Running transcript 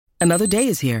Another day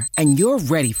is here, and you're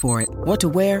ready for it. What to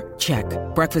wear? Check.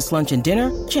 Breakfast, lunch, and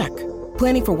dinner? Check.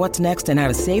 Planning for what's next and how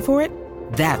to save for it?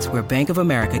 That's where Bank of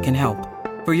America can help.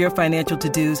 For your financial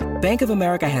to-dos, Bank of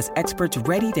America has experts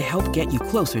ready to help get you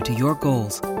closer to your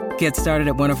goals. Get started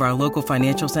at one of our local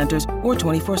financial centers or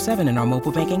 24/7 in our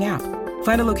mobile banking app.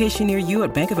 Find a location near you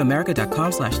at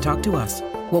bankofamerica.com/talktous.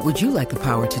 What would you like the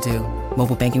power to do?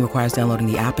 Mobile banking requires downloading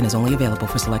the app and is only available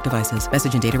for select devices.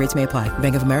 Message and data rates may apply.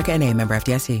 Bank of America N.A., member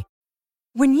FDIC.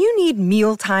 When you need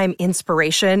mealtime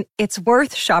inspiration, it's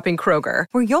worth shopping Kroger,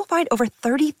 where you'll find over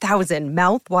 30,000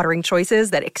 mouth-watering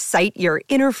choices that excite your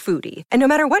inner foodie. And no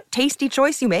matter what tasty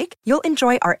choice you make, you'll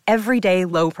enjoy our everyday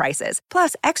low prices,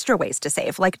 plus extra ways to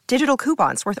save, like digital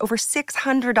coupons worth over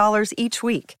 $600 each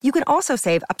week. You can also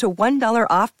save up to $1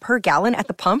 off per gallon at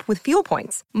the pump with fuel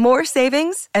points. More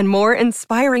savings and more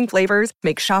inspiring flavors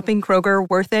make shopping Kroger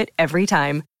worth it every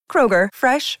time. Kroger,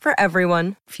 fresh for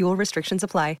everyone. Fuel restrictions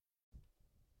apply.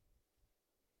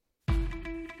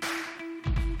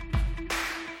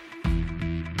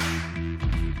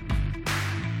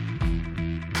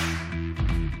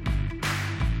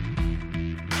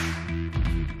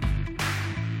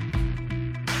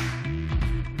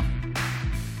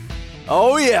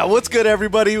 Oh yeah, what's good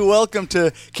everybody? Welcome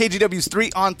to KGW's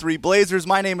 3-on-3 Blazers.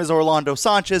 My name is Orlando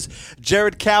Sanchez.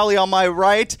 Jared Cowley on my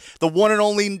right, the one and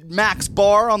only Max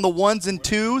Barr on the ones and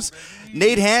twos.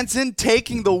 Nate Hansen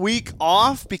taking the week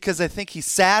off because I think he's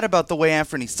sad about the way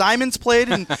Anthony Simons played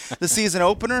in the season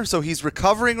opener, so he's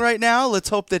recovering right now. Let's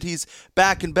hope that he's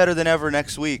back and better than ever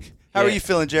next week. How are you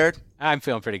feeling, Jared? I'm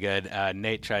feeling pretty good.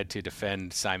 Nate tried to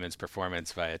defend Simon's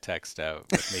performance via text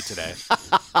with me today.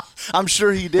 I'm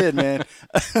sure he did, man.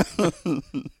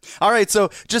 All right, so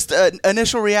just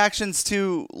initial reactions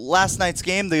to last night's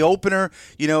game, the opener,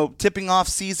 tipping off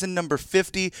season number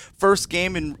 50, first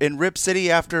game in Rip City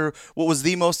after what was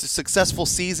the most successful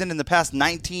season in the past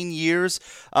 19 years.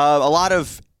 A lot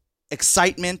of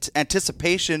excitement,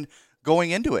 anticipation going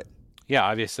into it. Yeah,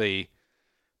 obviously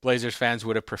Blazers fans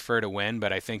would have preferred a win,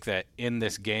 but I think that in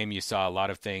this game you saw a lot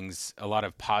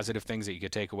of positive things that you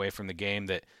could take away from the game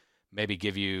that maybe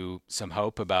give you some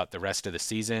hope about the rest of the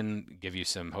season, give you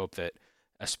some hope that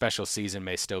a special season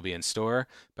may still be in store.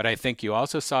 But I think you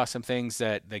also saw some things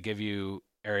that give you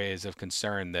areas of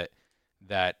concern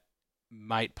that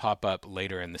might pop up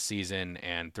later in the season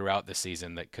and throughout the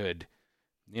season that could,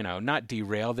 not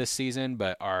derail this season,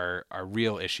 but are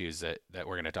real issues that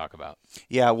we're going to talk about.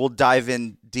 Yeah, we'll dive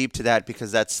in deep to that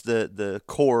because that's the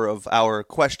core of our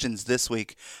questions this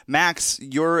week. Max,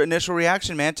 your initial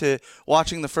reaction, man, to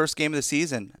watching the first game of the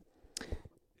season?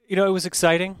 It was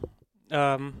exciting.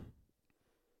 The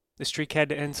streak had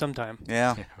to end sometime.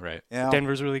 Yeah. Right. Yeah.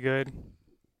 Denver's really good.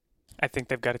 I think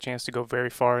they've got a chance to go very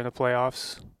far in the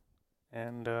playoffs,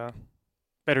 and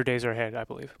better days are ahead, I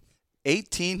believe.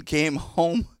 18-game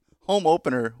home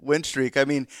opener win streak. I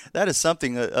mean, that is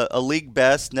something, a league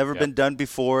best, never been done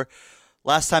before.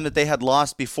 Last time that they had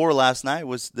lost before last night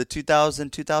was the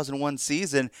 2000-2001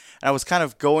 season, and I was kind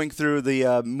of going through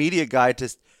the media guide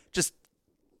to just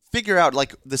figure out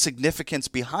like the significance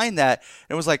behind that.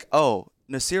 And it was like, oh,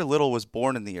 Nasir Little was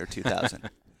born in the year 2000.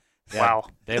 Wow.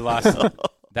 They lost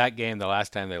that game. The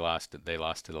last time they lost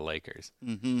to the Lakers.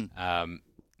 Mm-hmm.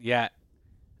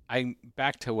 I'm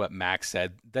back to what Max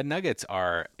said. The Nuggets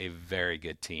are a very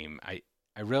good team. I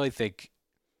really think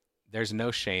there's no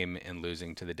shame in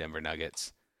losing to the Denver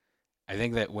Nuggets. I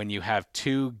think that when you have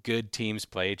two good teams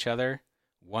play each other,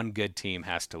 one good team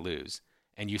has to lose.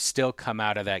 And you still come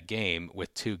out of that game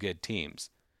with two good teams.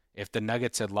 If the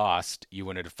Nuggets had lost, you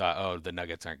wouldn't have thought, oh, the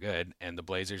Nuggets aren't good. And the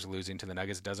Blazers losing to the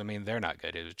Nuggets doesn't mean they're not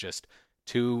good. It was just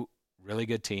two really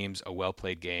good teams, a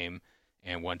well-played game,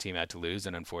 and one team had to lose,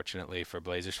 and unfortunately for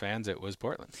Blazers fans, it was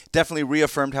Portland. Definitely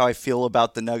reaffirmed how I feel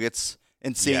about the Nuggets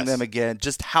and seeing them again,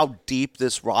 just how deep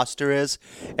this roster is.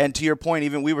 And to your point,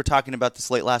 even we were talking about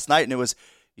this late last night, and it was,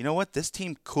 you know what, this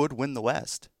team could win the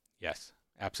West. Yes,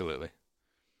 absolutely.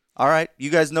 All right,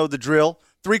 you guys know the drill.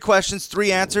 3 questions,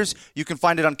 3 answers. You can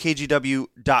find it on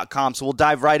KGW.com. So we'll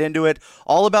dive right into it.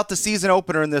 All about the season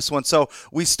opener in this one. So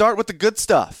we start with the good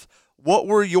stuff. What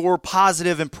were your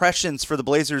positive impressions for the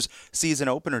Blazers season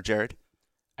opener, Jared?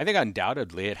 I think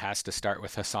undoubtedly it has to start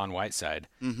with Hassan Whiteside.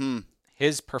 Mm-hmm.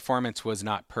 His performance was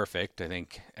not perfect. I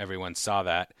think everyone saw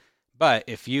that. But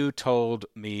if you told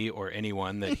me or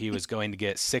anyone that he was going to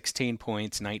get 16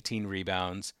 points, 19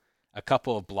 rebounds, a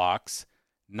couple of blocks,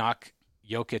 knock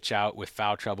Jokic out with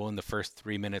foul trouble in the first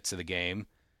 3 minutes of the game,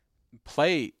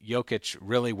 play Jokic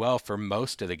really well for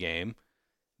most of the game,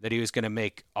 that he was going to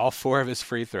make all 4 of his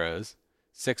free throws,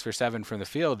 6 for 7 from the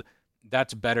field,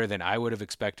 that's better than I would have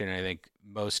expected and I think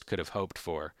most could have hoped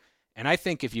for. And I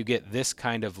think if you get this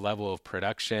kind of level of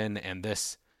production and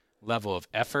this level of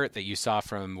effort that you saw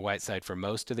from Whiteside for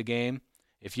most of the game,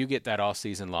 if you get that all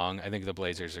season long, I think the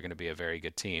Blazers are going to be a very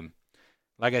good team.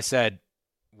 Like I said,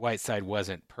 Whiteside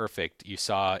wasn't perfect. You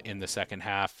saw in the second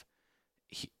half,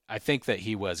 I think that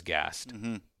he was gassed.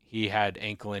 Mm-hmm. He had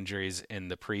ankle injuries in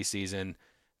the preseason.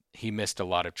 He missed a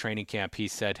lot of training camp. He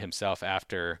said himself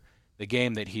after the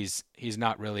game that he's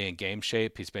not really in game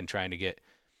shape. He's been trying to get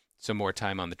some more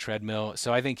time on the treadmill.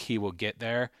 So I think he will get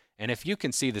there. And if you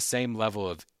can see the same level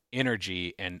of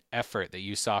energy and effort that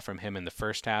you saw from him in the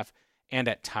first half and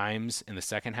at times in the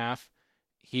second half,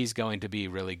 he's going to be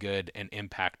really good and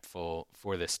impactful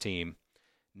for this team.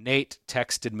 Nate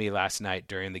texted me last night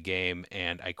during the game,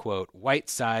 and I quote,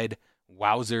 "Whiteside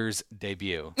Wowzers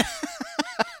debut."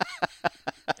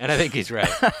 And I think he's right.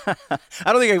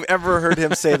 I don't think I've ever heard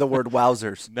him say the word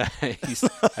wowzers.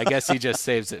 I guess he just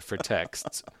saves it for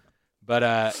texts. But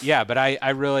I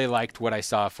really liked what I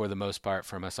saw for the most part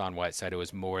from Hassan Whiteside. It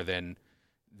was more than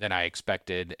I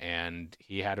expected, and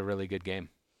he had a really good game.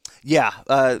 Yeah,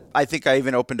 I think I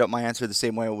even opened up my answer the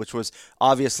same way, which was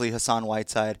obviously Hassan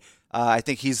Whiteside. I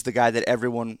think he's the guy that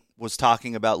everyone was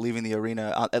talking about leaving the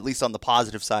arena, at least on the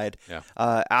positive side,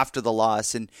 after the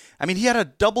loss. And I mean, he had a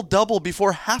double-double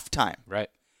before halftime. Right.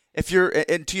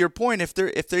 And to your point, if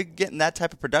they're getting that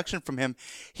type of production from him,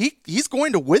 he's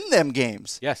going to win them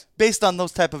games. Yes. Based on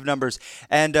those type of numbers.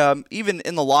 And even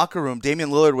in the locker room, Damian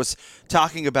Lillard was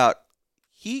talking about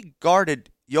he guarded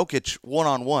Jokic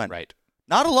one-on-one. Right.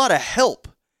 Not a lot of help.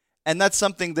 And that's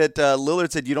something that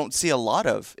Lillard said you don't see a lot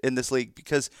of in this league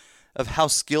because of how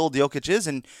skilled Jokic is.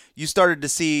 And you started to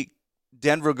see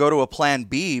Denver go to a plan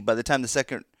B by the time the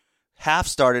second half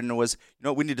started, and it was,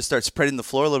 we need to start spreading the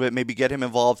floor a little bit, maybe get him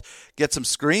involved, get some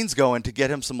screens going to get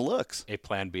him some looks. A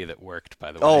plan B that worked,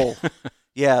 by the way. Oh,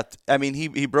 yeah. I mean,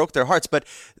 he broke their hearts. But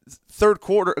third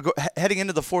quarter, heading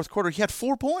into the fourth quarter, he had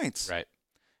 4 points. Right.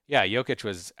 Yeah, Jokic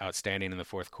was outstanding in the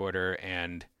fourth quarter,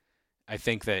 and I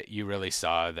think that you really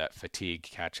saw that fatigue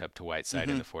catch up to Whiteside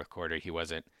in the fourth quarter. He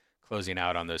wasn't closing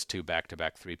out on those 2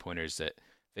 back-to-back three-pointers that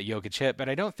Jokic hit, but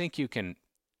I don't think you can –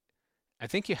 I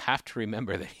think you have to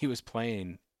remember that he was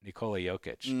playing Nikola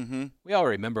Jokic. Mm-hmm. We all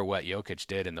remember what Jokic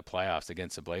did in the playoffs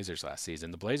against the Blazers last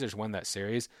season. The Blazers won that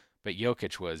series, but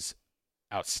Jokic was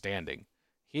outstanding.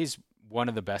 He's one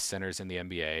of the best centers in the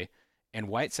NBA, and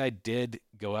Whiteside did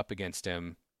go up against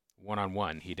him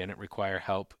one-on-one. He didn't require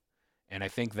help, and I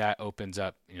think that opens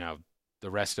up,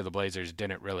 the rest of the Blazers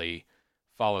didn't really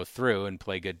follow through and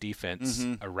play good defense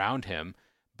around him.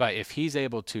 But if he's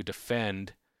able to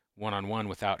defend one-on-one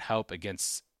without help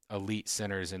against elite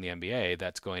centers in the NBA,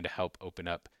 that's going to help open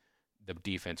up the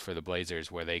defense for the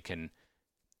Blazers where they can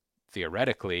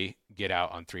theoretically get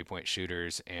out on three-point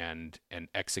shooters and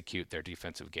execute their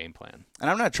defensive game plan. And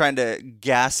I'm not trying to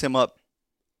gas him up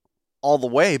all the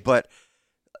way, but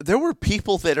there were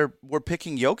people that were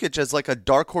picking Jokic as like a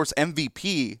dark horse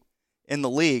MVP in the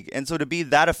league. And so to be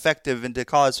that effective and to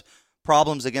cause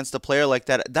problems against a player like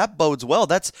that bodes well.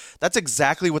 That's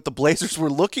exactly what the Blazers were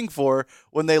looking for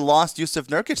when they lost Jusuf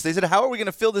Nurkic. They said, how are we going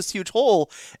to fill this huge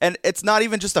hole? And it's not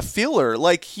even just a filler.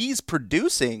 Like, he's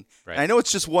producing. Right. And I know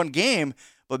it's just one game,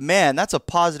 but man, that's a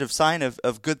positive sign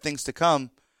of good things to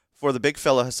come for the big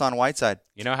fella Hassan Whiteside.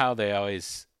 You know how they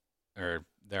always, or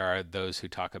there are those who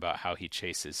talk about how he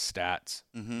chases stats,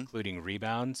 including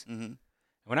rebounds. Mm-hmm.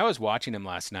 When I was watching him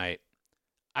last night,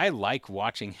 I like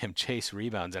watching him chase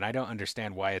rebounds, and I don't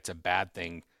understand why it's a bad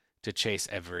thing to chase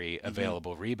every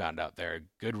available rebound out there.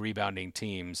 Good rebounding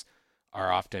teams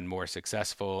are often more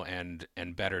successful and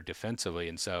better defensively,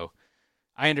 and so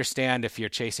I understand if you're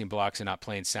chasing blocks and not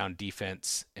playing sound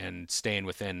defense and staying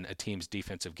within a team's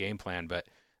defensive game plan, but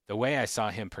the way I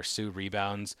saw him pursue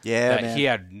rebounds that he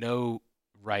had no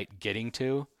right getting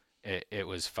to, it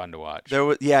was fun to watch.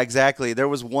 Exactly. There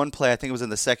was one play, I think it was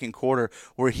in the second quarter,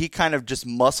 where he kind of just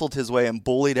muscled his way and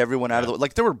bullied everyone out of the –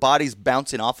 like, there were bodies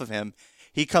bouncing off of him.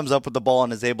 He comes up with the ball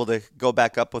and is able to go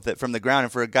back up with it from the ground.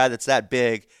 And for a guy that's that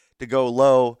big to go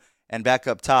low and back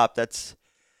up top, that's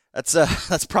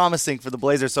promising for the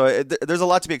Blazers. So there's a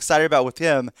lot to be excited about with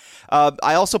him.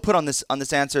 I also put on this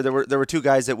answer, there were 2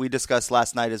 guys that we discussed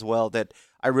last night as well that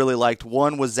I really liked.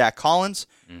 One was Zach Collins,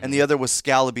 and the other was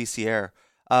Skal Labissière.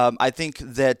 I think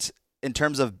that in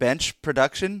terms of bench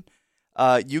production,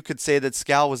 you could say that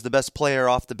Skal was the best player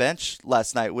off the bench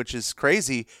last night, which is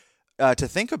crazy to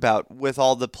think about with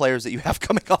all the players that you have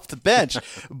coming off the bench.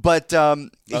 But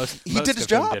he did his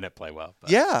job. Didn't play well. But.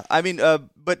 Yeah, I mean,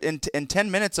 but in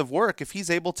 10 minutes of work, if he's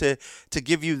able to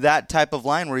give you that type of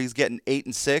line where he's getting 8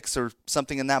 and 6 or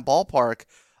something in that ballpark,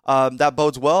 that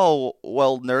bodes well.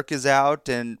 Well, Nurk is out,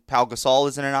 and Pau Gasol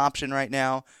isn't an option right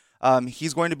now.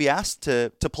 He's going to be asked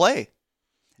to play.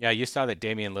 Yeah, you saw that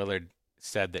Damian Lillard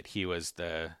said that he was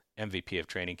the MVP of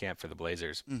training camp for the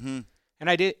Blazers. Mm-hmm. And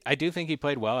I do think he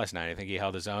played well last night. I think he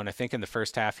held his own. I think in the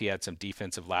first half he had some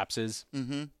defensive lapses.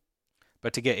 Mm-hmm.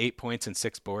 But to get 8 points and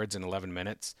 6 boards in 11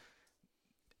 minutes,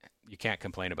 you can't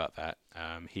complain about that.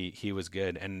 He was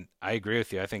good. And I agree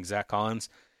with you. I think Zach Collins,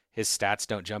 his stats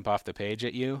don't jump off the page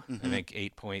at you. Mm-hmm. I think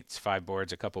 8 points, 5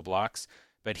 boards, a couple blocks.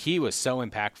 But he was so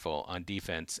impactful on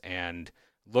defense and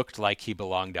looked like he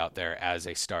belonged out there as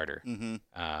a starter. Mm-hmm.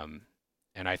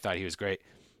 And I thought he was great.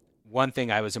 One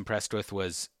thing I was impressed with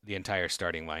was the entire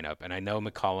starting lineup. And I know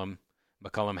McCollum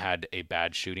had a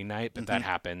bad shooting night, but that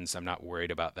happens. I'm not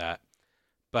worried about that.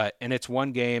 And it's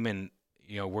one game, and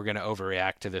we're going to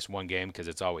overreact to this one game because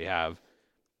it's all we have.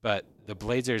 But the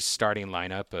Blazers' starting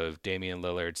lineup of Damian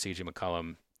Lillard, CJ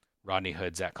McCollum, Rodney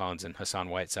Hood, Zach Collins, and Hassan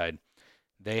Whiteside,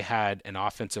 they had an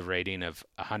offensive rating of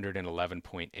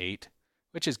 111.8,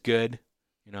 which is good.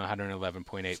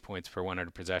 111.8 points per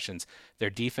 100 possessions. Their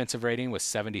defensive rating was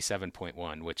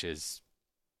 77.1, which is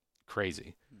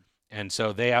crazy. And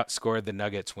so they outscored the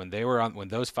Nuggets when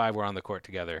those 5 were on the court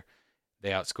together.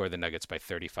 They outscored the Nuggets by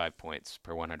 35 points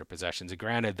per 100 possessions. And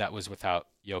granted, that was without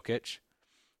Jokic.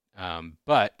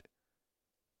 But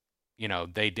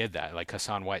they did that. Like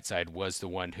Hassan Whiteside was the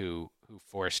one who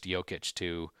forced Jokic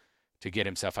to get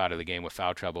himself out of the game with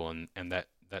foul trouble. And that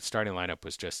starting lineup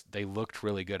was they looked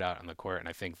really good out on the court. And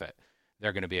I think that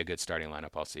they're going to be a good starting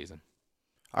lineup all season.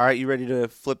 All right, you ready to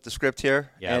flip the script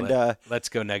here? Yeah, and let's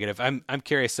go negative. I'm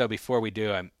curious. So before we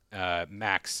do,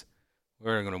 Max,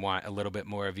 we're going to want a little bit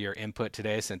more of your input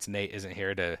today since Nate isn't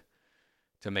here to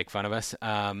make fun of us.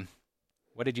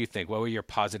 What did you think? What were your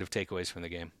positive takeaways from the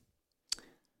game?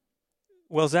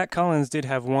 Well, Zach Collins did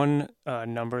have one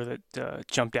number that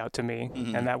jumped out to me,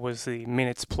 and that was the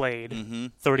minutes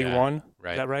played, 31. Yeah,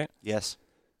 right. Is that right? Yes.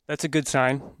 That's a good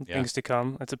sign. Yeah. Things to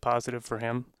come. That's a positive for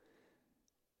him.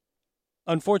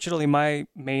 Unfortunately, my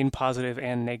main positive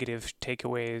and negative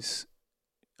takeaways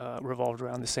revolved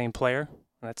around the same player.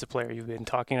 And that's the player you've been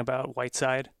talking about,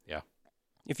 Whiteside. Yeah.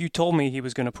 If you told me he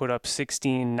was going to put up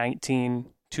 16, 19,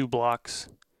 2 blocks,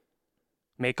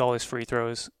 make all his free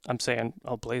throws, I'm saying,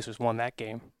 Blazers won that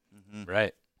game.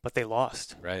 Right. But they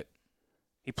lost. Right.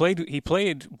 He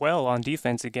played well on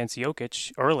defense against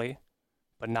Jokic early,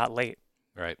 but not late.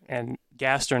 Right. And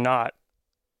gassed or not,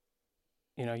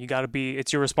 you got to be,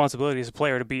 it's your responsibility as a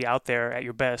player to be out there at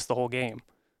your best the whole game,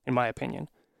 in my opinion.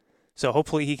 So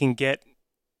hopefully he can get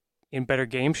in better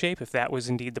game shape if that was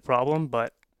indeed the problem,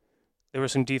 but there were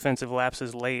some defensive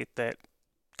lapses late that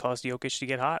caused Jokic to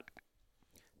get hot.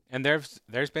 And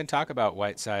there's been talk about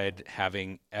Whiteside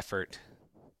having effort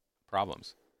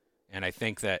problems. And I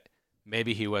think that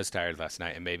maybe he was tired last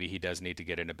night, and maybe he does need to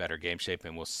get in a better game shape,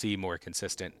 and we'll see more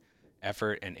consistent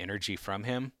effort and energy from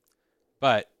him.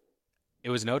 But it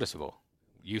was noticeable.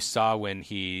 You saw when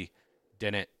he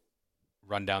didn't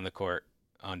run down the court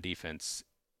on defense.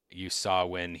 You saw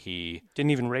when he didn't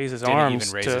even raise his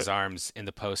arms in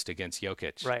the post against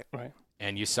Jokic. Right.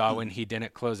 And you saw when he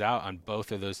didn't close out on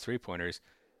both of those three-pointers.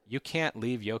 You can't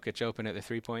leave Jokic open at the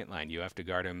three-point line. You have to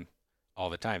guard him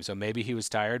all the time. So maybe he was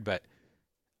tired, but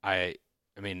I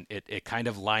mean, it kind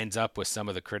of lines up with some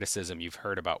of the criticism you've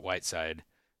heard about Whiteside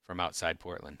from outside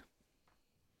Portland.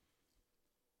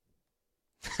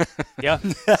 Yeah.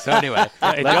 So anyway,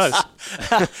 it does.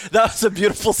 That was a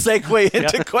beautiful segue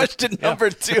into question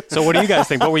number 2. So what do you guys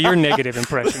think? What were your negative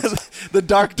impressions? The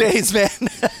dark days, man.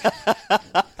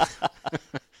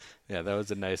 Yeah, that was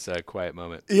a nice quiet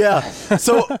moment. Yeah.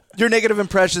 So your negative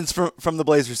impressions from the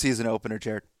Blazers season opener,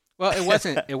 Jared? Well,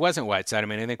 it wasn't Whiteside. I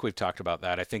mean, I think we've talked about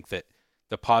that. I think that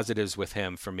the positives with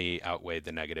him for me outweighed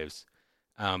the negatives.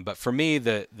 But for me,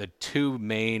 the 2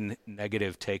 main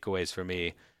negative takeaways for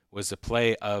me was the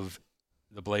play of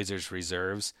the Blazers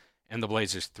reserves and the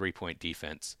Blazers 3-point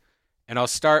defense. And I'll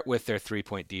start with their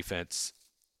 3-point defense.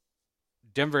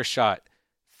 Denver shot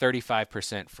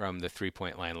 35% from the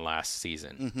 3-point line last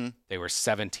season. They were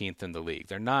 17th in the league.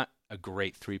 They're not a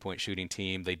great 3-point shooting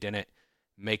team. They didn't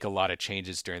make a lot of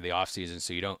changes during the offseason,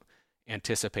 so you don't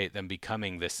anticipate them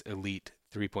becoming this elite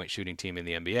 3-point shooting team in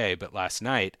the NBA. But last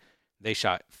night, they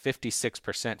shot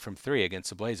 56% from 3 against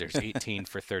the Blazers, 18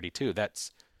 for 32.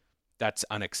 That's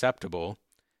unacceptable.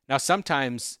 Now,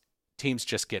 sometimes teams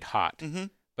just get hot.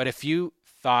 But if you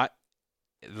thought,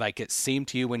 like it seemed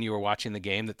to you when you were watching the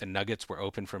game, that the Nuggets were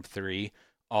open from 3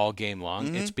 all game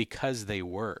long, it's because they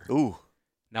were. Ooh.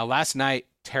 Now, last night,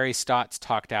 Terry Stotts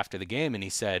talked after the game, and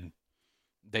he said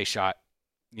they shot,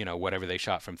 whatever they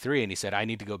shot from 3. And he said, I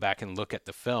need to go back and look at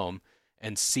the film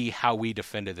and see how we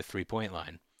defended the three-point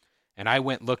line. And I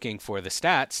went looking for the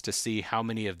stats to see how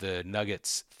many of the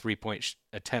Nuggets three-point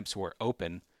attempts were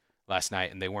open last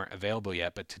night, and they weren't available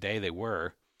yet, but today they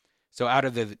were. So out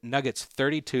of the Nuggets'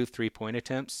 32 three-point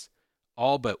attempts,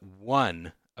 all but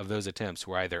one of those attempts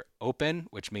were either open,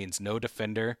 which means no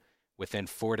defender within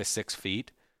 4 to 6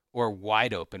 feet, or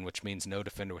wide open, which means no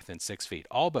defender within 6 feet.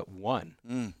 All but one.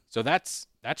 So that's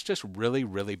just really,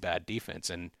 really bad defense.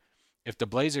 And if the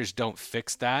Blazers don't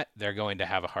fix that, they're going to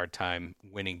have a hard time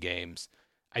winning games.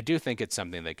 I do think it's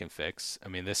something they can fix. I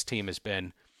mean, this team has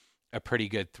been a pretty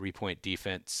good three-point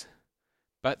defense,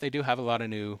 but they do have a lot of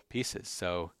new pieces,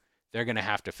 so they're going to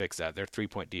have to fix that. Their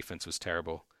three-point defense was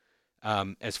terrible.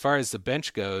 As far as the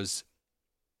bench goes,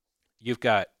 you've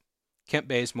got Kent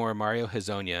Bazemore, Mario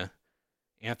Hezonja,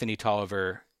 Anthony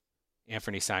Tolliver,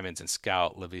 Anthony Simons, and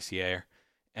Scal Labissiere.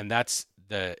 And that's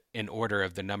in order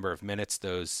of the number of minutes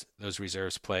those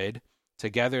reserves played.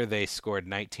 Together, they scored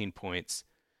 19 points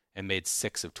and made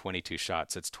 6 of 22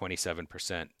 shots. That's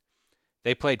 27%.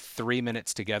 They played 3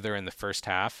 minutes together in the first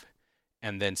half,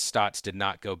 and then Stotts did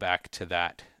not go back to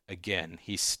that again.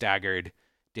 He staggered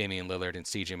Damian Lillard and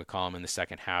C.J. McCollum in the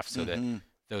second half so that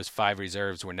those 5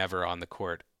 reserves were never on the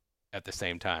court at the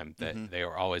same time. That they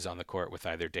were always on the court with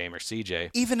either Dame or CJ.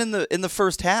 Even in the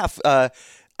first half,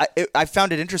 I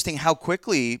found it interesting how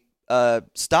quickly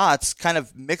Stotts kind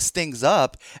of mixed things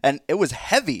up, and it was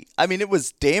heavy. I mean, it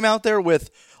was Dame out there with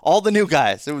all the new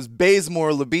guys. It was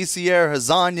Bazemore, Labissiere,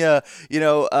 Hezonja,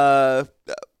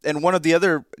 and one of the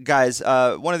other guys,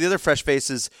 one of the other fresh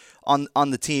faces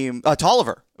on the team,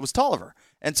 Tolliver. It was Tolliver.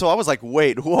 And so I was like,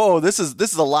 whoa, this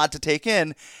is a lot to take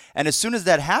in. And as soon as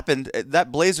that happened,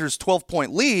 that Blazers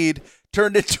 12-point lead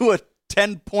turned into a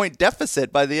 10-point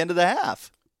deficit by the end of the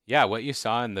half. Yeah, what you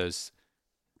saw in the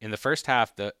first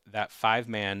half, that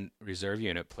 5-man reserve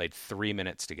unit played 3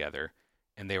 minutes together,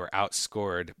 and they were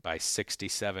outscored by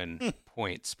 67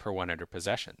 points per 100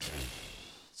 possessions.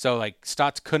 So,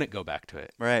 Stotts couldn't go back to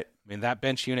it. Right. I mean, that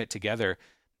bench unit together,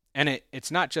 and it's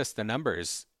not just the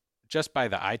numbers. Just by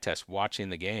the eye test,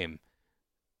 watching the game,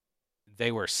 they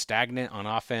were stagnant on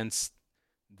offense.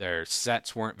 Their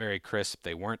sets weren't very crisp.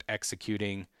 They weren't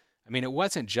executing. I mean, it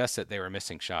wasn't just that they were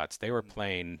missing shots. They were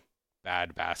playing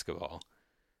bad basketball.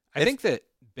 I think that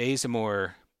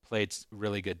Bazemore played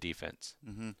really good defense,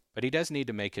 but he does need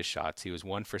to make his shots. He was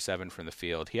 1 for 7 from the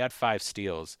field. He had 5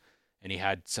 steals, and he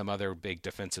had some other big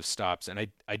defensive stops. And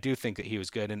I do think that he was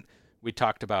good. And we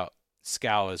talked about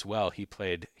Scal as well. He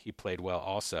played well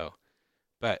also.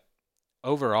 But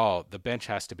overall, the bench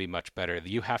has to be much better.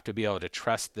 You have to be able to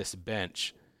trust this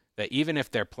bench that even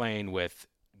if they're playing with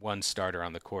one starter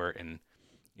on the court and,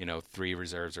 3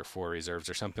 reserves or 4 reserves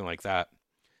or something like that,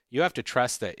 you have to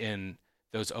trust that in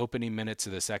those opening minutes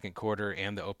of the second quarter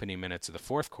and the opening minutes of the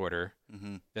fourth quarter,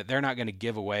 that they're not going to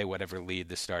give away whatever lead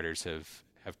the starters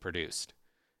have produced.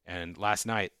 And last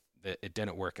night, it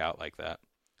didn't work out like that.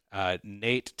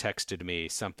 Nate texted me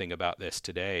something about this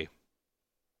today.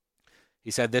 He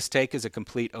said, this take is a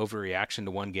complete overreaction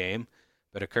to one game,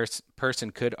 but a person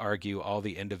could argue all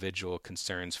the individual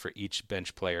concerns for each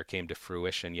bench player came to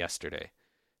fruition yesterday.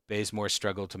 Bazemore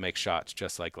struggled to make shots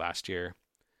just like last year.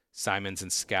 Simons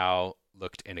and Scal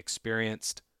looked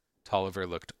inexperienced. Tolliver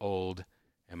looked old.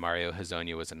 And Mario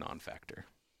Hezonja was a non-factor.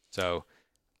 So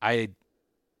I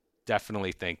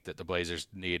definitely think that the Blazers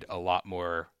need a lot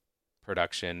more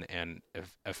production and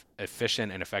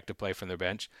efficient and effective play from their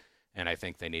bench. And I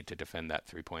think they need to defend that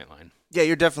three-point line. Yeah,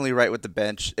 you're definitely right with the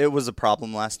bench. It was a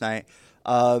problem last night.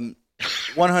 100%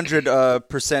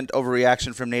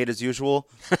 overreaction from Nate as usual.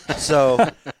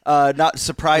 So not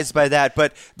surprised by that.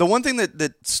 But the one thing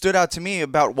that stood out to me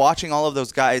about watching all of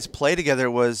those guys play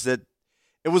together was that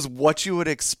it was what you would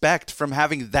expect from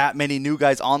having that many new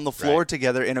guys on the floor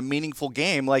together in a meaningful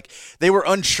game. Like, they were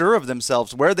unsure of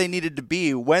themselves, where they needed to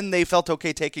be, when they felt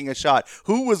okay taking a shot,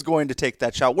 who was going to take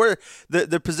that shot, where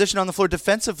the position on the floor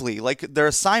defensively, like their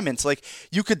assignments, like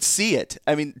you could see it.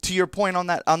 I mean, to your point on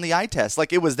the eye test,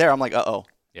 like it was there. I'm like, uh-oh.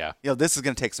 Yeah. This is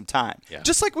going to take some time. Yeah.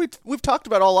 Just like we've talked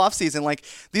about all offseason, like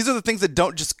these are the things that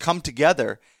don't just come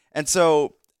together. And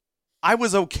so I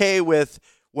was okay with,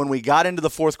 when we got into the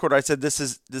fourth quarter, I said, this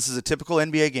is a typical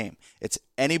NBA game. It's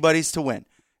anybody's to win.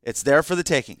 It's there for the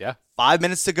taking. Yeah. 5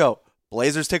 minutes to go.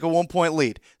 Blazers take a 1-point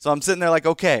lead. So I'm sitting there like,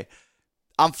 okay,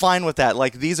 I'm fine with that.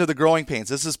 Like, these are the growing pains.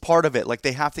 This is part of it. Like,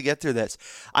 they have to get through this.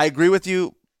 I agree with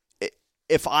you.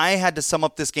 If I had to sum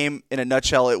up this game in a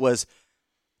nutshell, it was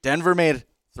Denver made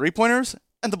 3-pointers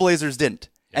and the Blazers didn't.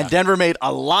 Yeah. And Denver made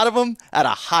a lot of them at a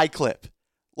high clip.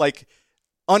 Like,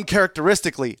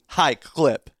 uncharacteristically high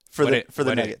clip. For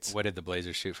the Nuggets. What did the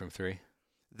Blazers shoot from 3?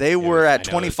 They were at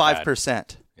I know it was bad.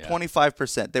 25%. Yeah.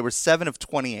 25%. They were 7 of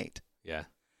 28. Yeah.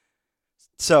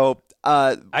 So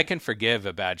I can forgive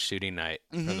a bad shooting night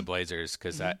for the Blazers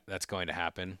because that's going to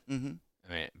happen. mhm.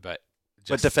 I mean, but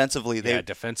defensively,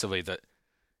 defensively,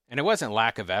 and it wasn't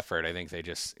lack of effort. I think they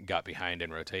just got behind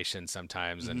in rotation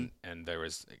sometimes, and there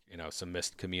was some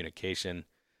missed communication.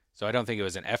 So I don't think it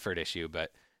was an effort issue,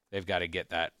 but they've got to get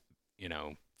that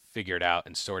figured out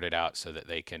and sorted out so that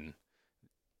they can.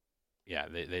 Yeah,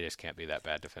 they just can't be that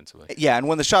bad defensively. Yeah, and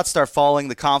when the shots start falling,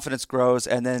 the confidence grows,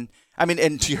 and then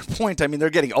and to your point, they're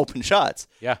getting open shots.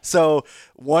 Yeah. So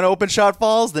one open shot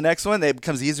falls, the next one it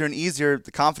becomes easier and easier.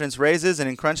 The confidence raises, and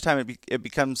in crunch time, it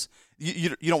becomes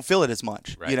you don't feel it as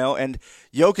much. Right. And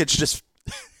Jokic just,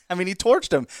 he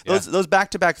torched him. Yeah. Those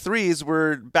back-to-back threes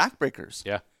were backbreakers.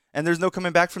 Yeah. And there's no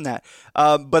coming back from that.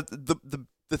 But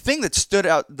the thing that stood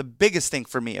out, the biggest thing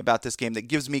for me about this game that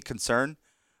gives me concern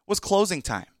was closing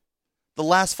time. The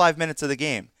last 5 minutes of the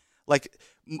game. Like,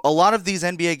 a lot of these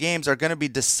NBA games are going to be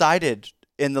decided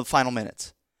in the final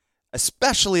minutes,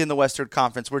 especially in the Western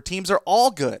Conference where teams are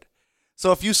all good.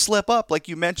 So if you slip up, like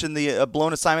you mentioned, the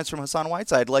blown assignments from Hassan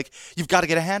Whiteside, like, you've got to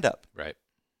get a hand up. Right.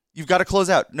 You've got to close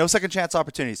out. No second chance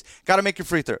opportunities. Got to make your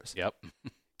free throws. Yep.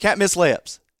 Can't miss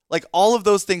layups. Like, all of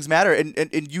those things matter,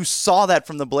 and you saw that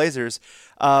from the Blazers,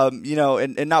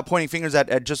 and not pointing fingers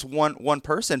at just one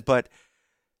person, but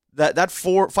that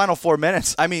final 4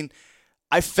 minutes,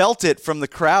 I felt it from the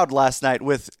crowd last night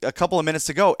with a couple of minutes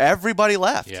to go. Everybody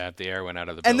left. Yeah, the air went out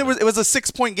of the building. And it was a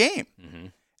 6-point game. Mm-hmm.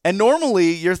 And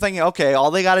normally you're thinking, okay, all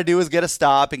they got to do is get a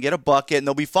stop and get a bucket and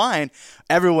they'll be fine.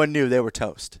 Everyone knew they were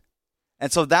toast.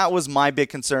 And so that was my big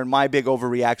concern, my big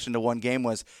overreaction to one game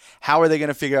was, how are they going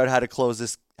to figure out how to close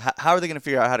this? How are they going to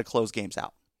figure out how to close games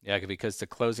out? Yeah, because the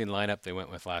closing lineup they went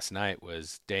with last night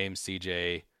was Dame,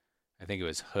 CJ, I think it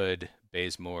was Hood,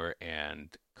 Bazemore,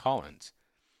 and Collins.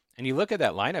 And you look at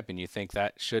that lineup and you think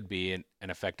that should be an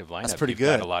effective lineup. That's pretty You've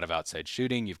good. got a lot of outside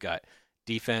shooting. You've got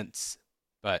defense.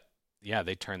 But, yeah,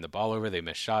 they turned the ball over. They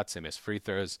missed shots. They missed free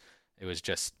throws. It was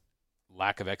just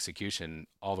lack of execution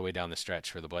all the way down the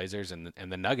stretch for the Blazers. And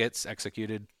the Nuggets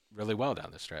executed really well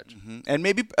down the stretch. Mm-hmm. And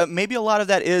maybe a lot of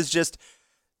that is just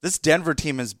this Denver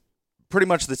team is pretty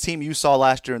much the team you saw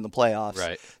last year in the playoffs.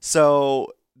 Right.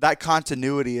 So that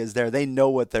continuity is there. They know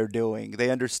what they're doing.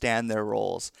 They understand their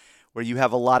roles. Where you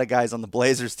have a lot of guys on the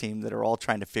Blazers team that are all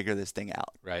trying to figure this thing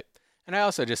out. Right. And I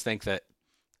also just think that,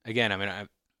 again,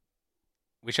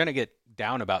 we shouldn't get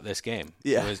down about this game.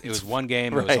 Yeah. It was one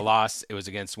game. Right. It was a loss. It was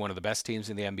against one of the best teams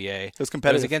in the NBA. It was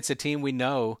competitive. It was against a team we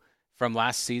know from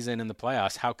last season in the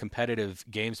playoffs how competitive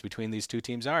games between these two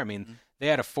teams are. They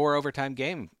had a 4 overtime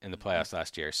game in the playoffs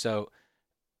last year. So,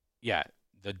 yeah,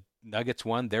 the Nuggets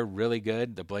won. They're really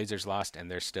good. The Blazers lost, and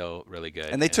they're still really good.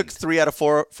 And they took 3 out of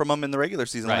 4 from them in the regular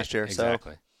season last year.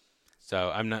 Exactly.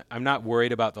 So I'm not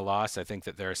worried about the loss. I think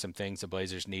that there are some things the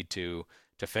Blazers need to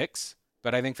fix,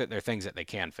 but I think that there are things that they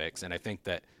can fix. And I think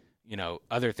that,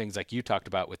 other things like you talked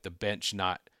about with the bench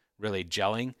not really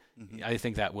gelling, I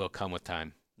think that will come with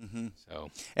time. Mm-hmm.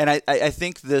 So, and I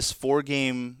think this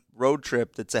 4-game road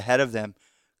trip that's ahead of them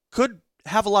could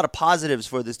have a lot of positives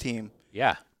for this team.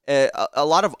 Yeah. A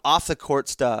lot of off-the-court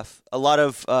stuff, a lot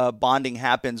of bonding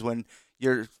happens when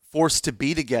you're forced to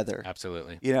be together.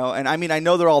 Absolutely. And I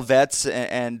know they're all vets,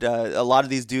 and a lot of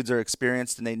these dudes are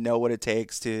experienced, and they know what it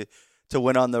takes to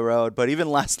win on the road. But even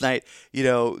last night,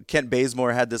 Kent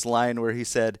Bazemore had this line where he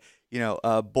said,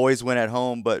 boys win at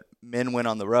home, but men win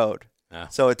on the road. Yeah.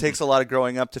 So it takes a lot of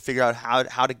growing up to figure out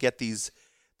how to get these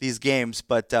games.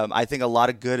 But I think a lot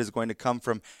of good is going to come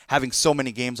from having so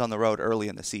many games on the road early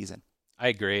in the season. I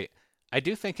agree. I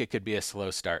do think it could be a slow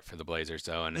start for the Blazers,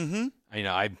 though, and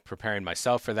I'm preparing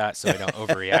myself for that, so I don't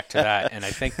overreact to that. And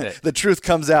I think that the truth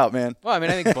comes out, man. Well, I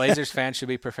think Blazers fans should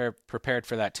be prepared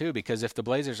for that too, because if the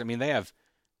Blazers, they have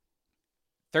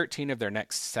 13 of their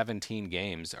next 17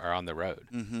 games are on the road.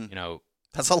 Mm-hmm.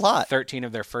 That's a lot. 13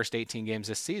 of their first 18 games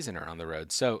this season are on the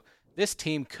road. So this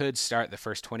team could start the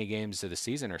first 20 games of the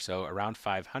season or so around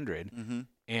 500,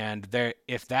 and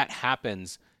if that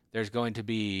happens, there's going to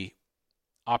be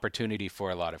opportunity for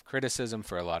a lot of criticism,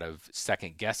 for a lot of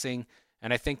second guessing.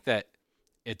 And I think that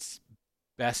it's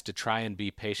best to try and be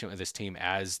patient with this team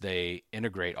as they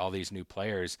integrate all these new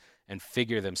players and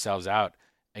figure themselves out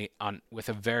with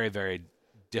a very, very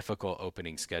difficult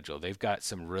opening schedule. They've got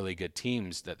some really good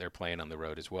teams that they're playing on the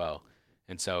road as well.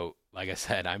 And so, like I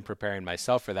said, I'm preparing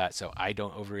myself for that so I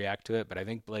don't overreact to it. But I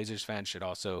think Blazers fans should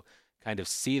also kind of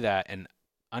see that and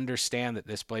understand that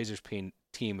this Blazers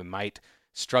team might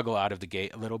struggle out of the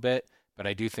gate a little bit, but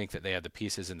I do think that they have the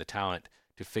pieces and the talent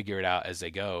to figure it out as they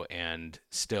go and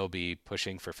still be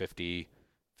pushing for 50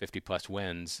 50-plus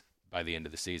wins by the end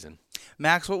of the season.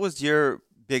 Max, what was your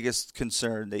biggest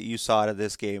concern that you saw out of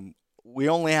this game? We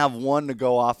only have one to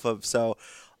go off of, so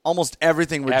almost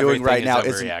everything we're doing right now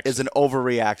is an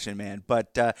overreaction, man.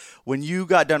 But when you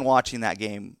got done watching that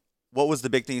game, what was the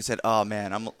big thing you said, oh,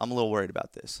 man, I'm a little worried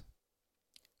about this?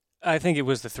 I think it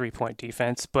was the 3-point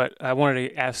defense, but I wanted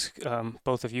to ask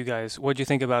both of you guys, what did you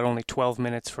think about only 12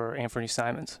 minutes for Anthony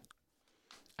Simons?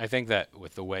 I think that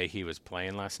with the way he was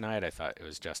playing last night, I thought it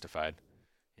was justified.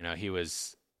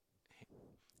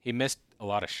 He missed a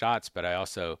lot of shots, but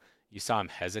you saw him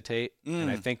hesitate. And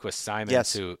I think with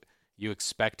Simons, who you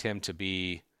expect him to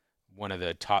be one of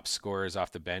the top scorers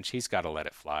off the bench, he's got to let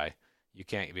it fly. You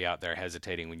can't be out there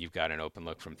hesitating when you've got an open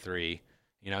look from three.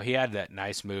 He had that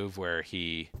nice move where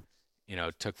he,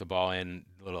 took the ball in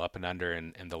a little up and under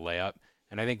and the layup.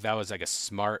 And I think that was like a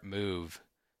smart move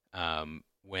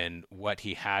when what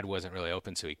he had wasn't really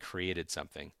open, so he created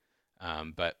something.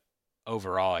 But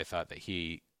overall, I thought that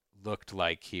he looked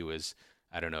like he was,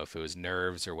 I don't know if it was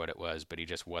nerves or what it was, but he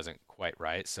just wasn't quite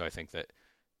right. So I think that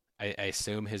I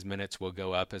assume his minutes will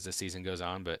go up as the season goes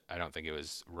on, but I don't think it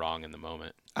was wrong in the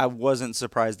moment. I wasn't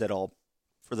surprised at all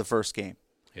for the first game.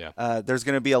 Yeah. There's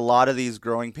going to be a lot of these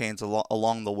growing pains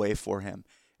along the way for him.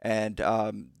 And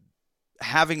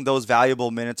having those valuable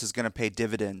minutes is going to pay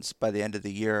dividends by the end of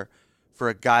the year for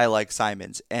a guy like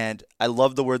Simons. And I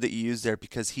love the word that you used there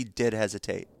because he did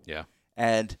hesitate. Yeah.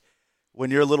 And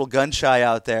when you're a little gun shy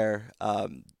out there,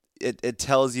 it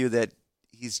tells you that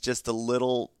he's just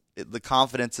the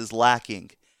confidence is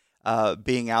lacking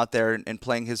being out there and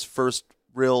playing his first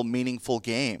real meaningful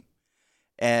game.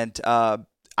 And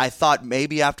I thought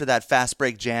maybe after that fast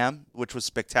break jam, which was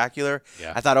spectacular,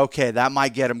 I thought, okay, that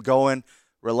might get him going,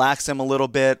 relax him a little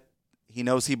bit. He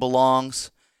knows he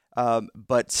belongs.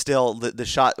 But still, the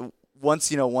shot,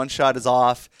 once, one shot is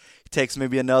off, he takes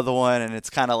maybe another one, and it's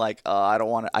kind of like, I don't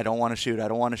want to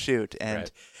shoot.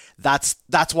 And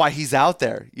that's why he's out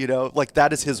there, like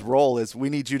that is his role, is we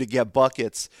need you to get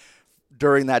buckets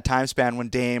during that time span when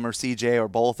Dame or CJ or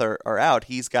both are out.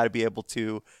 He's got to be able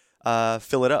to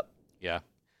fill it up. Yeah.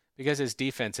 Because his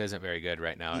defense isn't very good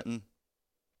right now.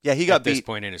 Yeah, he got at beat. this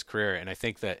point in his career. And I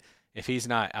think that if he's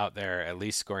not out there at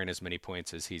least scoring as many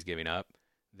points as he's giving up,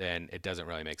 then it doesn't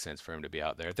really make sense for him to be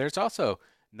out there. There's also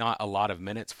not a lot of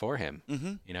minutes for him.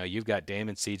 You've got Dame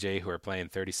and CJ who are playing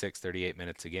 36, 38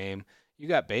 minutes a game. You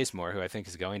got Bazemore, who I think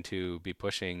is going to be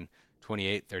pushing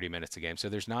 28, 30 minutes a game. So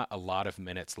there's not a lot of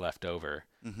minutes left over.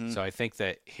 So I think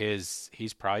that he's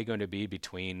probably going to be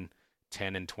between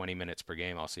 10 and 20 minutes per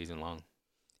game all season long.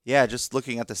 Yeah, just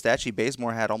looking at the stat sheet,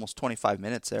 Bazemore had almost 25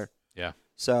 minutes there. Yeah.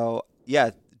 So,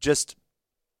 yeah, just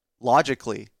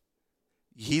logically,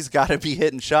 he's got to be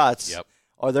hitting shots. Yep.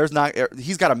 Or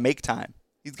he's got to make time.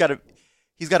 He's got to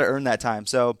earn that time.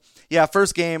 So, yeah,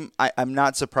 first game, I'm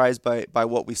not surprised by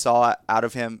what we saw out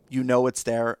of him. It's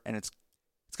there, and it's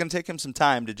going to take him some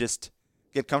time to just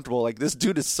get comfortable. Like, this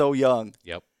dude is so young.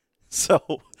 Yep.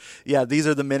 So, yeah, these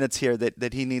are the minutes here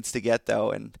that he needs to get, though,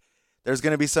 and there's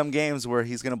going to be some games where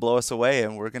he's going to blow us away,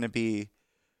 and we're going to be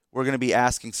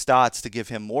asking Stotts to give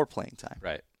him more playing time.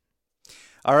 Right.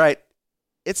 All right,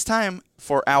 it's time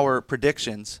for our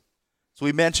predictions. So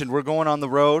we mentioned we're going on the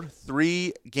road,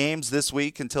 3 games this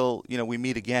week until we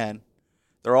meet again.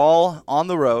 They're all on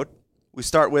the road. We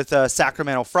start with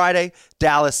Sacramento Friday,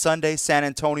 Dallas Sunday, San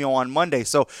Antonio on Monday.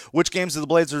 So which games did the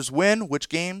Blazers win? Which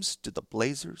games did the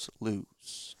Blazers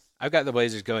lose? I've got the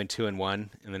Blazers going 2-1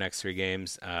 in the next 3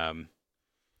 games.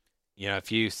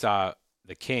 If you saw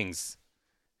the Kings,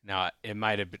 now it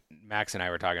might have been, Max and I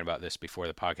were talking about this before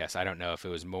the podcast. I don't know if it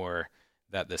was more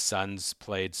that the Suns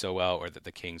played so well or that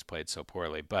the Kings played so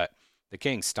poorly, but the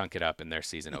Kings stunk it up in their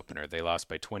season opener. They lost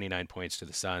by 29 points to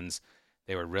the Suns.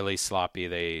 They were really sloppy.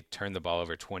 They turned the ball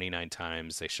over 29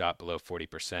 times. They shot below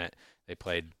 40%. They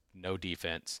played no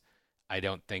defense. I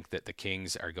don't think that the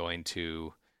Kings are going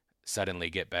to suddenly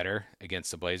get better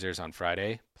against the Blazers on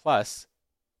Friday. Plus,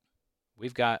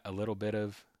 we've got a little bit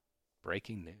of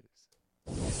breaking news.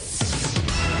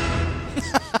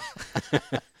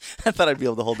 I thought I'd be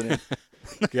able to hold it in.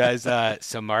 Guys,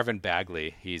 so Marvin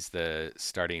Bagley, he's the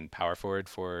starting power forward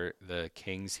for the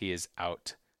Kings. He is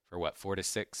out for 4 to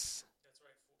 6? That's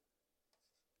right.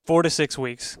 4 to 6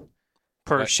 weeks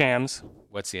per Shams.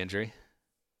 What's the injury?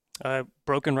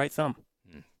 Broken right thumb.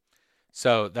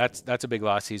 So that's a big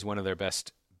loss. He's one of their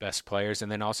best players.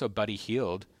 And then also Buddy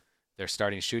Hield, their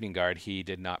starting shooting guard. He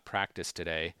did not practice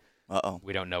today.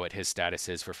 We don't know what his status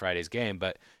is for Friday's game,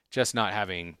 but just not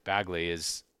having Bagley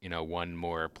is, one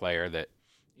more player that,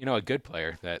 a good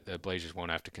player that the Blazers won't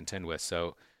have to contend with.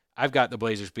 So I've got the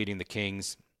Blazers beating the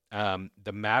Kings.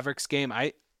 The Mavericks game,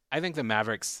 I I think the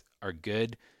Mavericks are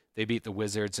good. They beat the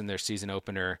Wizards in their season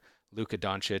opener. Luka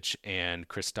Doncic and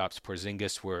Kristaps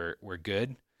Porzingis were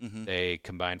good. Mm-hmm. They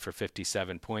combined for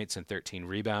 57 points and 13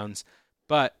 rebounds.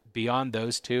 But beyond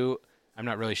those two, I'm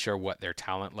not really sure what their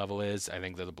talent level is. I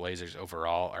think that the Blazers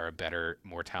overall are a better,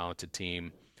 more talented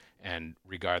team. And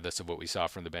regardless of what we saw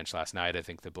from the bench last night, I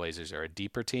think the Blazers are a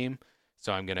deeper team.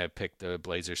 So I'm going to pick the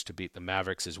Blazers to beat the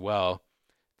Mavericks as well.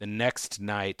 The next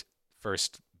night,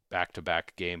 first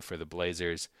back-to-back game for the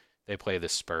Blazers, they play the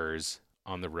Spurs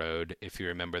on the road. If you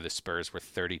remember, the Spurs were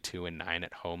 32-9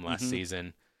 at home last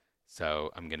season.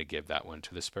 So I'm going to give that one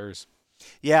to the Spurs.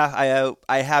 Yeah,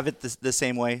 I have it the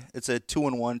same way. It's a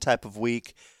 2-1 type of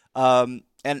week. And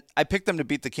I picked them to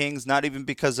beat the Kings, not even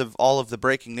because of all of the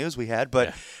breaking news we had,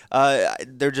 but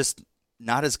they're just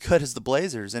not as good as the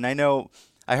Blazers. And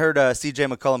I heard C.J.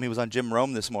 McCollum, he was on Jim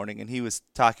Rome this morning, and he was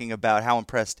talking about how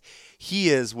impressed he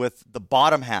is with the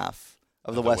bottom half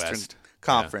of the Western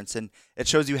Conference. And it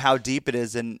shows you how deep it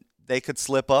is, and they could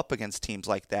slip up against teams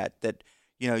like that,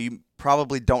 you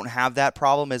probably don't have that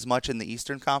problem as much in the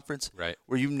Eastern Conference, right?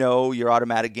 Where your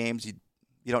automatic games, you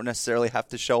don't necessarily have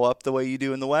to show up the way you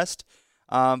do in the West.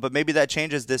 But maybe that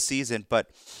changes this season. But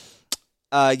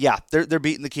they're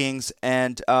beating the Kings,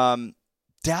 and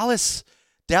Dallas.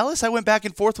 I went back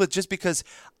and forth with just because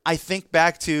I think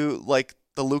back to like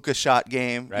the Luka shot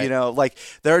game. Right. Like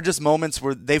there are just moments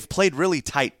where they've played really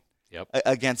tight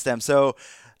against them. So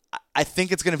I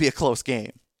think it's going to be a close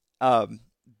game.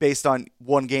 Based on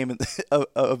one game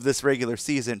of this regular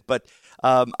season. But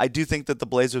I do think that the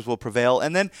Blazers will prevail.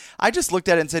 And then I just looked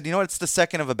at it and said, it's the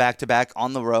second of a back-to-back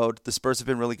on the road. The Spurs have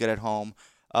been really good at home.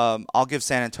 I'll give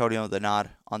San Antonio the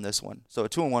nod on this one. So a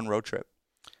 2-1 road trip.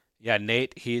 Yeah,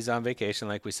 Nate, he's on vacation,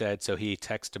 like we said, so he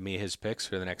texted me his picks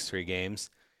for the next 3 games,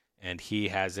 and he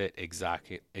has it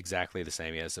exactly the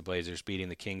same. He has the Blazers beating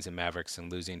the Kings and Mavericks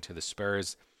and losing to the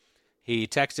Spurs. He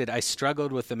texted, I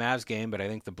struggled with the Mavs game, but I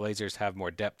think the Blazers have more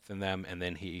depth than them. And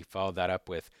then he followed that up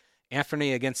with,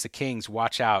 Anthony against the Kings,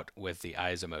 watch out, with the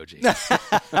eyes emoji.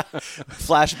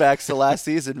 Flashbacks to last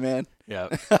season, man. Yeah.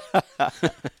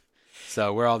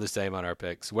 So we're all the same on our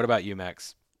picks. What about you,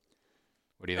 Max?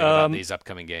 What do you think about these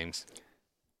upcoming games?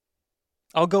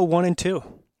 I'll go 1-2.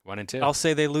 1-2. I'll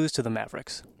say they lose to the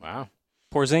Mavericks. Wow.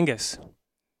 Porzingis.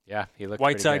 Yeah, he looked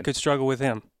Whiteside could struggle with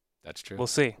him. That's true. We'll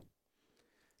see.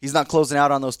 He's not closing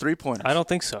out on those 3-pointers. I don't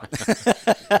think so.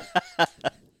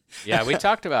 Yeah, we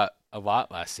talked about a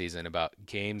lot last season about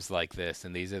games like this,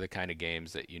 and these are the kind of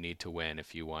games that you need to win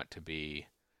if you want to be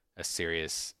a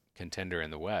serious contender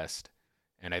in the West.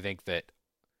 And I think that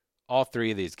all 3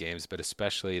 of these games, but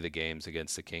especially the games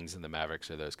against the Kings and the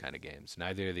Mavericks, are those kind of games.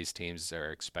 Neither of these teams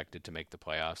are expected to make the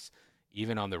playoffs.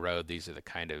 Even on the road, these are the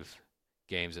kind of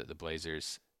games that the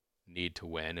Blazers need to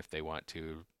win if they want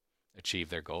to achieve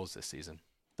their goals this season.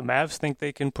 The Mavs think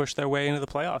they can push their way into the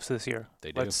playoffs this year.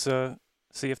 They do. Let's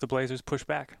see if the Blazers push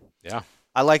back. Yeah.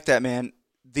 I like that, man.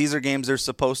 These are games they're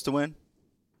supposed to win.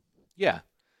 Yeah.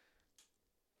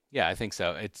 Yeah, I think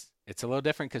so. It's a little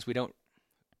different because we don't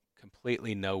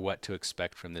completely know what to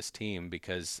expect from this team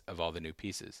because of all the new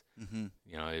pieces. Mm-hmm.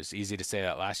 It was easy to say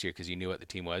that last year because you knew what the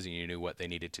team was and you knew what they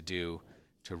needed to do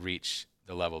to reach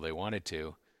the level they wanted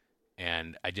to.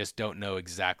 And I just don't know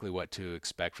exactly what to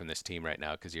expect from this team right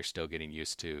now because you're still getting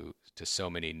used to so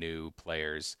many new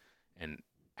players and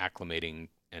acclimating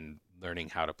and learning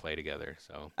how to play together.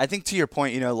 So I think to your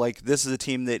point, like this is a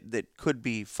team that could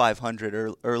be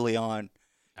 500 early on,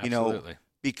 Absolutely.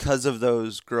 Because of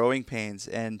those growing pains.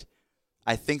 And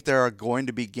I think there are going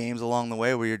to be games along the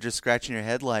way where you're just scratching your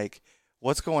head like,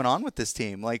 what's going on with this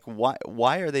team? Like,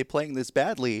 why are they playing this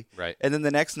badly? Right. And then the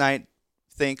next night,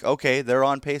 think, okay, they're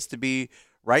on pace to be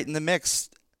right in the mix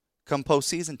come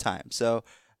postseason time. So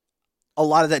a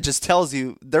lot of that just tells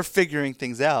you they're figuring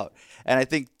things out. And I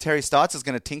think Terry Stotts is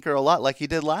going to tinker a lot like he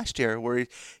did last year, where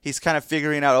he's kind of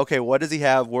figuring out, okay, what does he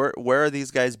have? Where are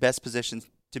these guys best positioned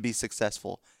to be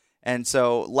successful? And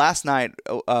so last night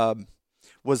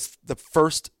was the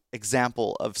first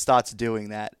example of Stotts doing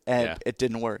that, and it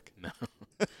didn't work. No.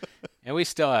 And we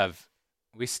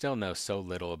still know so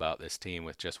little about this team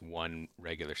with just one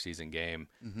regular season game.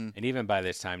 Mm-hmm. And even by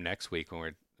this time next week,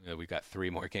 when we've got 3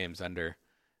 more games under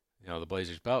the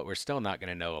Blazers belt, we're still not going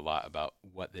to know a lot about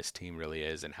what this team really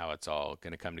is and how it's all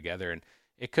going to come together. And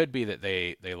it could be that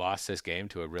they lost this game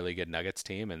to a really good Nuggets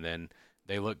team, and then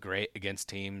they look great against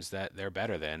teams that they're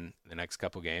better than the next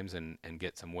couple games and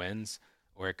get some wins.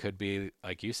 Or it could be,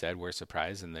 like you said, we're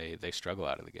surprised and they struggle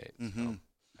out of the gate. Mm-hmm. So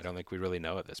I don't think we really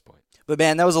know at this point. But,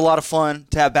 man, that was a lot of fun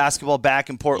to have basketball back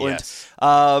in Portland. Yes.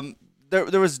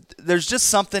 There's just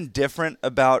something different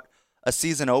about a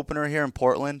season opener here in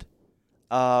Portland.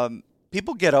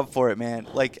 People get up for it, man.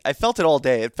 Like, I felt it all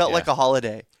day. It felt Yeah. like a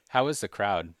holiday. How was the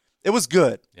crowd? It was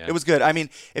good. Yeah. It was good. I mean,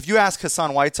 if you ask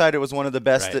Hassan Whiteside, it was one of the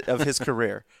best Right. of his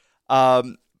career.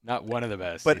 Not one of the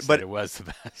best, But- he said but- it was the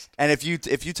best. And if you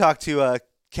talk to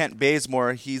Kent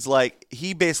Bazemore,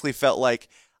 he basically felt like,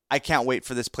 I can't wait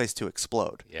for this place to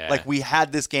explode. Yeah. Like, we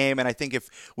had this game, and I think if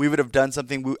we would have done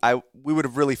something, we would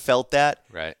have really felt that.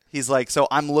 Right. He's like, so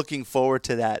I'm looking forward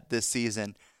to that this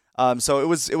season. So it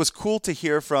was cool to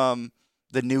hear from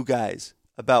the new guys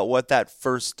about what that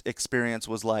first experience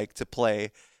was like to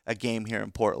play a game here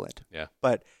in Portland. Yeah.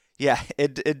 But yeah,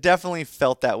 it definitely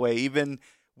felt that way. Even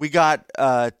we got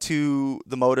to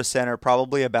the Moda Center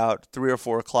probably about 3 or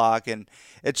 4 o'clock, and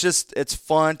it's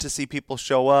fun to see people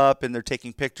show up and they're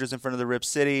taking pictures in front of the Rip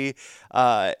City.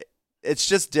 It's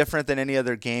just different than any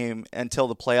other game until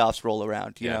the playoffs roll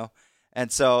around, you know?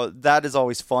 And so that is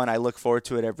always fun. I look forward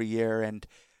to it every year. And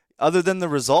other than the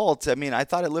results, I mean, I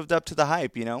thought it lived up to the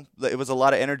hype, you know? It was a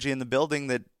lot of energy in the building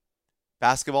that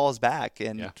basketball is back,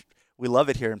 and we love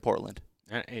it here in Portland.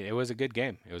 And it was a good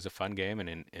game. It was a fun game and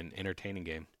an entertaining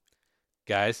game.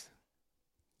 Guys,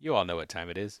 you all know what time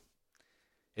it is.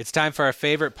 It's time for our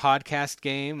favorite podcast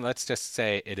game. Let's just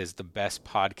say it is the best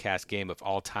podcast game of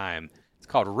all time. It's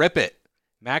called Rip It.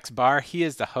 Max Barr, he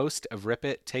is the host of Rip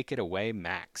It. Take it away,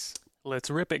 Max. Let's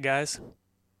rip it, guys.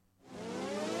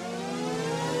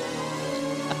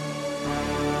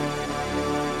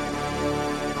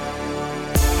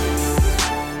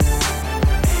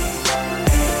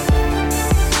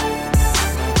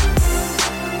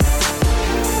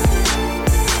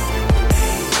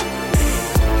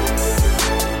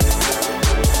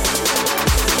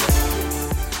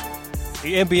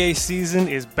 The NBA season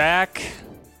is back,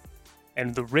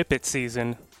 and the Rip It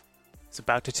season is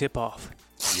about to tip off.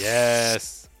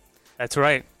 Yes. That's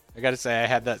right, I got to say, I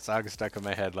had that song stuck in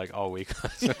my head like all week.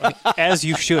 as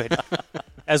you should,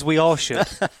 as we all should,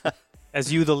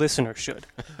 as you, the listener, should.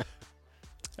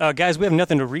 Guys, we have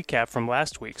nothing to recap from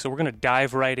last week, so we're going to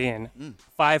dive right in.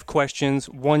 5 questions,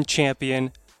 1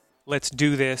 champion. Let's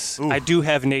do this. I do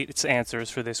have Nate's answers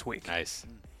for this week, Nice.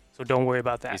 so don't worry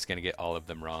about that. He's going to get all of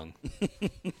them wrong.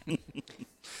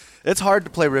 It's hard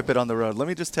to play Rip It on the road, let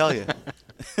me just tell you.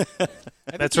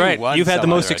 That's right. You've had the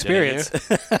most experience.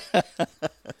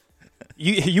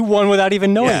 You won without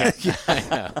even knowing it.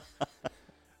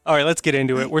 All right, let's get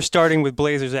into it. We're starting with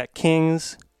Blazers at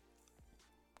Kings.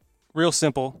 Real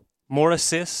simple. More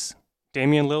assists,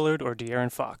 Damian Lillard or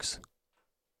De'Aaron Fox?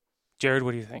 Jared,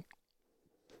 what do you think?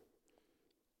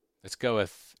 Let's go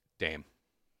with Dame.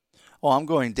 Oh, I'm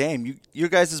going Dame. You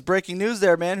guys is breaking news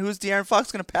there, man. Who's De'Aaron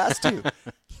Fox going to pass to?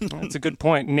 That's a good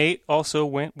point. Nate also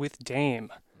went with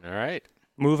Dame. All right.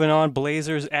 Moving on,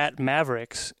 Blazers at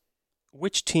Mavericks.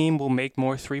 Which team will make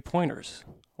more three-pointers?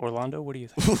 Orlando, what do you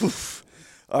think?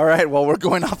 All right, well, we're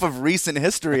going off of recent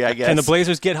history, I guess. Can the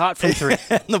Blazers get hot from 3?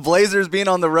 And the Blazers being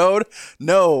on the road?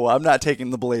 No, I'm not taking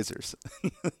the Blazers.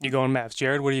 You going Mavs.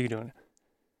 Jared, what are you doing?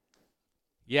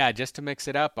 Yeah, just to mix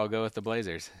it up, I'll go with the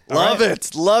Blazers. Love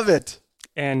it. Love it.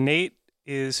 And Nate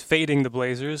is fading the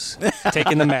Blazers,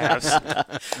 taking the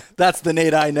Mavs. That's the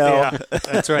Nate I know. Yeah,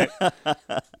 that's right.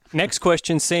 Next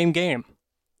question, same game.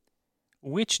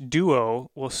 Which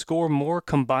duo will score more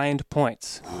combined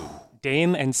points?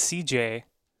 Dame and CJ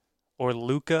or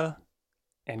Luka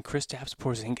and Kristaps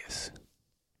Porzingis?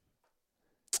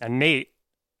 And Nate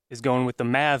is going with the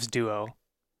Mavs duo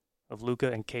of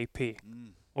Luka and KP.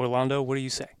 Orlando, what do you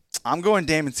say? I'm going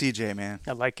Dame and CJ, man.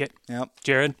 I like it. Yep.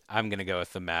 Jared? I'm going to go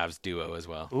with the Mavs duo as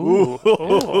well. Ooh.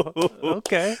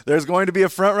 Okay. There's going to be a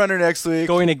front runner next week.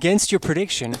 Going against your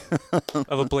prediction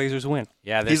of a Blazers win.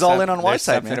 Yeah, He's all in on there's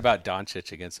Whiteside, something man. about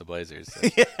Doncic against the Blazers. So.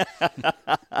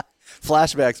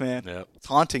 Flashbacks, man. Yep. It's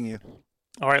haunting you.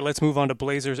 All right, let's move on to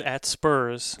Blazers at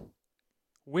Spurs.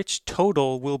 Which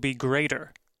total will be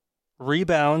greater?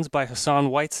 Rebounds by Hassan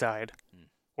Whiteside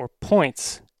or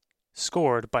points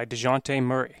scored by DeJounte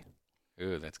Murray?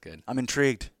 Ooh, that's good. I'm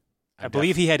intrigued. I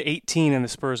believe he had 18 in the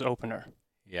Spurs opener.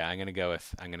 Yeah, I'm gonna go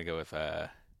with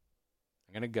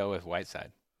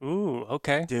Whiteside. Ooh,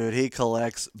 okay. Dude, he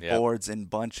collects Yep. boards in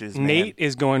bunches, man. Nate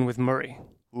is going with Murray.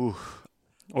 Ooh.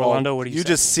 Orlando, what do you You say?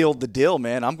 just sealed the deal,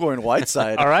 man. I'm going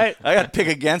Whiteside. All right. I got to pick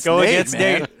against Go Nate, against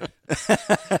man.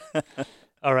 Nate.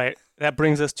 All right. That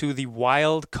brings us to the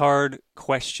wild card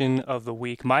question of the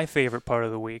week. My favorite part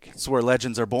of the week. It's where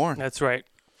legends are born. That's right.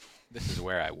 This is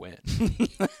where I win.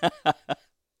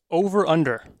 Over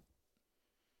under.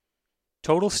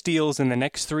 Total steals in the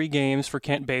next 3 games for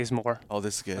Kent Bazemore. Oh,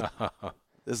 this is good.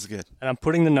 This is good. And I'm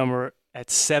putting the number at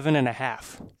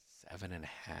 7.5. 7.5.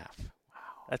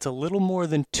 That's a little more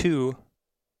than 2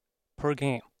 per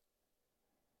game.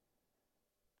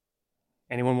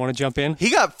 Anyone want to jump in? He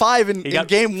got 5 in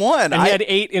game 1. And he had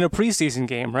 8 in a preseason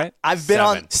game, right? I've been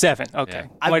 7. on 7. Okay. Yeah.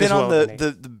 I've Might been as well on have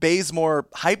been the Bazemore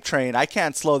hype train. I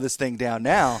can't slow this thing down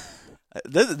now.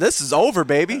 This is over,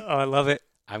 baby. Oh, I love it.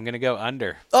 I'm going to go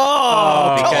under.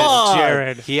 Oh, come on.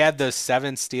 Jared. He had those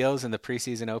 7 steals in the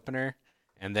preseason opener,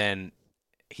 and then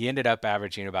he ended up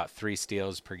averaging about 3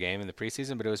 steals per game in the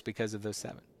preseason, but it was because of those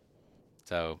 7.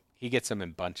 So he gets them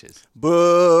in bunches.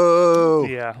 Boo.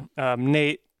 Yeah.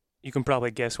 Nate, you can probably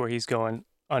guess where he's going.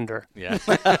 Under. Yeah.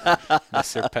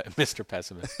 Mr.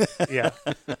 Pessimist. Yeah.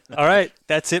 All right.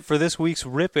 That's it for this week's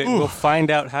Rip It. We'll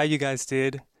find out how you guys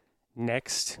did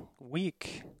next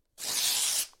week.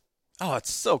 Oh,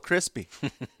 it's so crispy.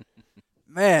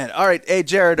 Man. All right. Hey,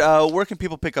 Jared, where can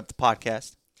people pick up the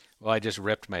podcast? Well, I just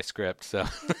ripped my script, so.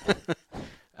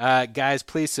 Guys,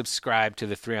 please subscribe to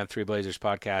the 3on3 Blazers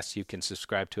podcast. You can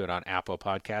subscribe to it on Apple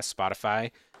Podcasts,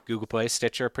 Spotify, Google Play,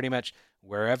 Stitcher, pretty much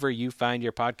wherever you find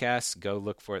your podcasts. Go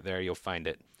look for it there. You'll find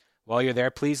it. While you're there,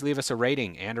 please leave us a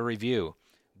rating and a review.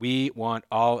 We want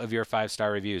all of your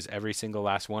 5-star reviews, every single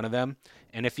last one of them.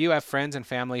 And if you have friends and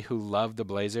family who love the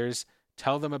Blazers,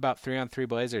 tell them about 3on3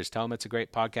 Blazers. Tell them it's a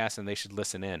great podcast and they should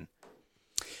listen in.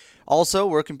 Also,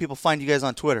 where can people find you guys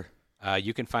on Twitter?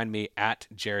 You can find me at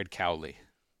Jared Cowley.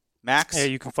 Max? Yeah,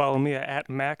 you can follow me at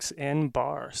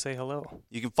MaxNBar. Say hello.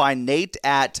 You can find Nate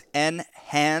at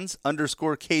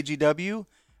nhands_KGW,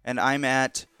 and I'm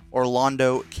at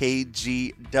Orlando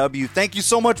KGW. Thank you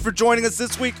so much for joining us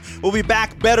this week. We'll be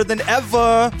back better than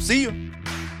ever. See you.